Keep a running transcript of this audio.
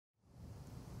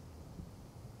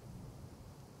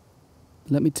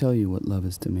Let me tell you what love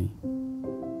is to me.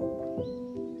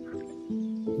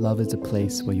 Love is a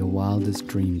place where your wildest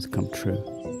dreams come true,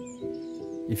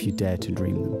 if you dare to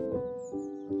dream them.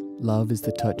 Love is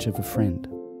the touch of a friend,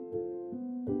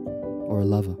 or a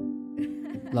lover.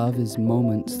 Love is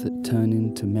moments that turn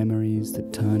into memories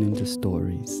that turn into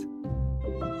stories.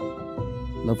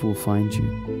 Love will find you,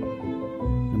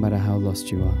 no matter how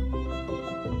lost you are.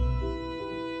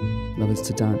 Love is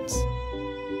to dance.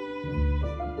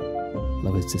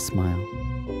 Love is to smile.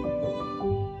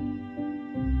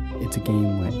 It's a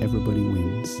game where everybody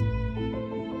wins.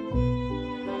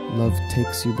 Love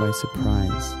takes you by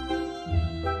surprise,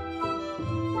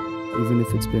 even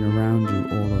if it's been around you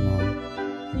all along.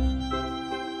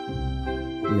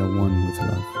 We are one with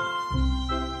love.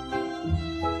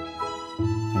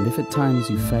 And if at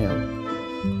times you fail,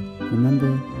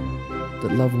 remember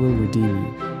that love will redeem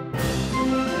you.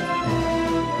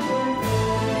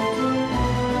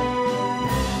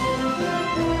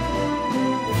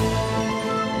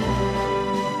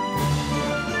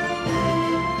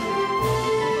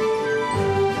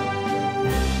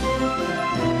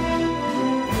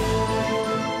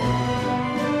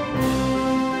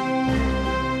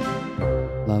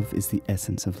 Love is the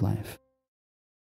essence of life.